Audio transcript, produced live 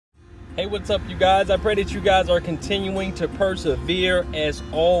Hey, what's up, you guys? I pray that you guys are continuing to persevere as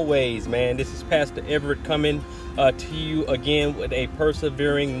always, man. This is Pastor Everett coming to you again with a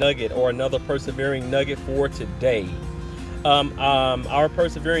persevering nugget, or another persevering nugget for today. Our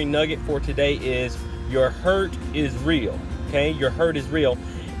persevering nugget for today is your hurt is real. Okay, your hurt is real,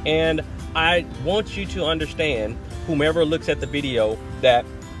 and I want you to understand, whomever looks at the video, that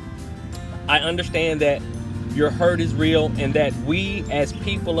I understand that your hurt is real, and that we as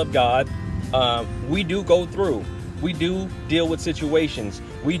people of God, we do go through, we do deal with situations,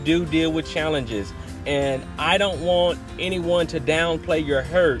 we do deal with challenges, and I don't want anyone to downplay your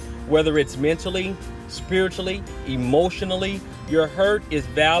hurt, whether it's mentally, spiritually, emotionally. Your hurt is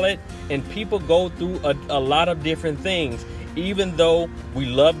valid, and people go through a lot of different things. Even though we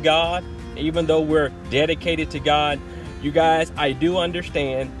love God, even though we're dedicated to God, you guys, I do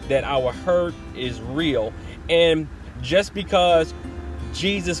understand that our hurt is real. And just because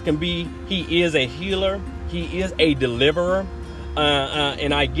Jesus he is a healer, he is a deliverer,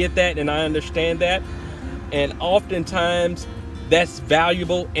 and I get that and I understand that, and oftentimes that's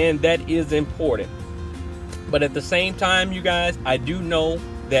valuable and that is important. But at the same time, you guys, I do know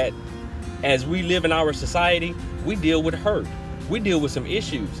that as we live in our society, we deal with hurt, we deal with some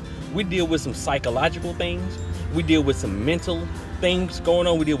issues, we deal with some psychological things, we deal with some mental things going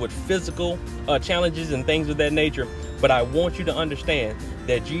on, we deal with physical challenges and things of that nature. But I want you to understand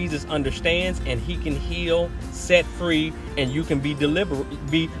that Jesus understands, and he can heal, set free, and you can be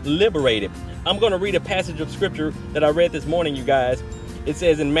liberated. I'm going to read a passage of scripture that I read this morning, you guys. It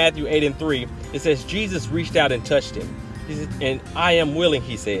says in Matthew 8:3, it says, Jesus reached out and touched him. He said, and I am willing,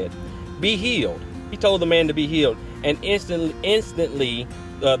 he said, be healed. He told the man to be healed, and instantly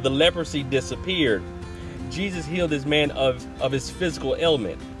the leprosy disappeared. Jesus healed this man of his physical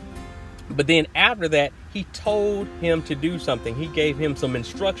ailment. But then after that, he told him to do something. He gave him some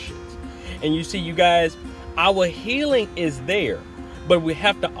instructions. And you see, you guys, our healing is there, but we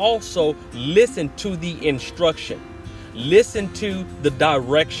have to also listen to the instruction. Listen to the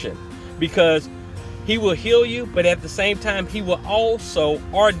direction, because he will heal you, but at the same time, he will also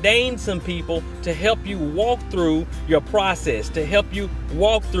ordain some people to help you walk through your process, to help you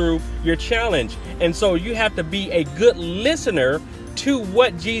walk through your challenge. And so you have to be a good listener to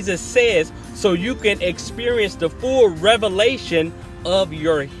what Jesus says, so you can experience the full revelation of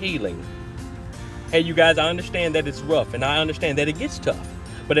your healing. Hey, you guys, I understand that it's rough, and I understand that it gets tough,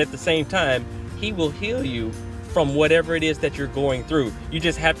 but at the same time, he will heal you from whatever it is that you're going through. You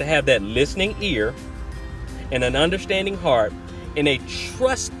just have to have that listening ear and an understanding heart and a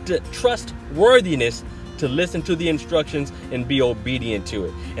trustworthiness to listen to the instructions and be obedient to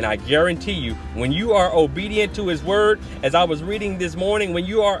it. And I guarantee you, when you are obedient to his word, as I was reading this morning, when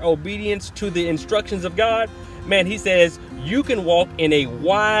you are obedient to the instructions of God, man, he says you can walk in a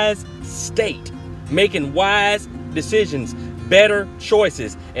wise state, making wise decisions, better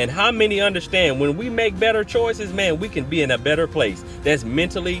choices. And how many understand when we make better choices, man, we can be in a better place? That's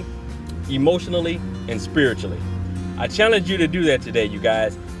mentally, emotionally, and spiritually. I challenge you to do that today, you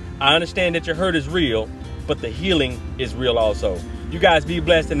guys. I understand that your hurt is real, but the healing is real also. You guys be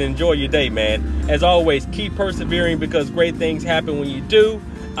blessed and enjoy your day, man. As always, keep persevering, because great things happen when you do.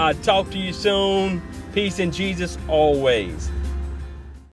 I'll talk to you soon. Peace in Jesus always.